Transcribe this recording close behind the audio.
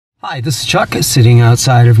Hi, this is Chuck, sitting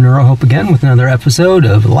outside of NeuroHope again with another episode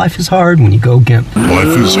of Life is Hard When You Go GIMP.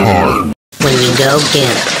 Life is hard when you go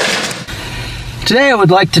GIMP. Today I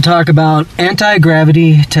would like to talk about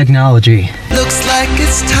anti-gravity technology. Looks like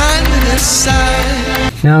it's time to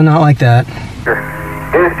decide. No, not like that.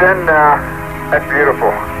 Houston, that's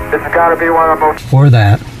beautiful. This has got to be one of the most... Or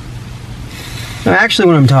that. No, actually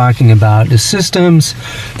what I'm talking about is systems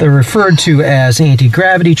that are referred to as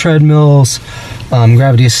anti-gravity treadmills,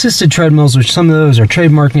 gravity-assisted treadmills, which some of those are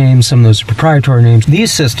trademark names, some of those are proprietary names.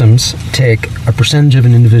 These systems take a percentage of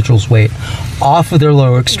an individual's weight off of their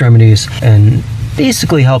lower extremities and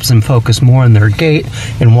basically helps them focus more on their gait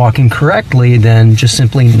and walking correctly than just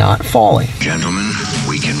simply not falling. Gentlemen,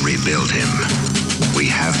 we can rebuild him. We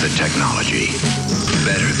have the technology.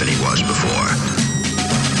 Better than he was before.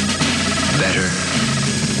 Better,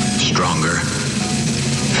 stronger,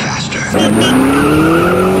 faster.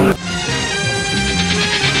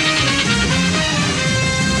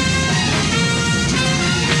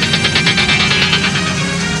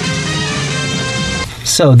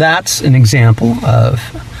 So that's an example of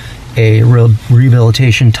a real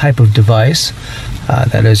rehabilitation type of device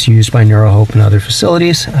that is used by NeuroHope and other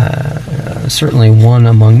facilities. Certainly one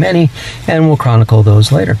among many, and we'll chronicle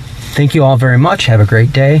those later. Thank you all very much. Have a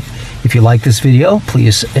great day. If you like this video,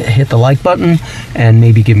 please hit the like button and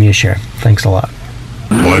maybe give me a share. Thanks a lot.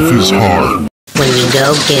 Life is hard When you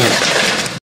go GIMP.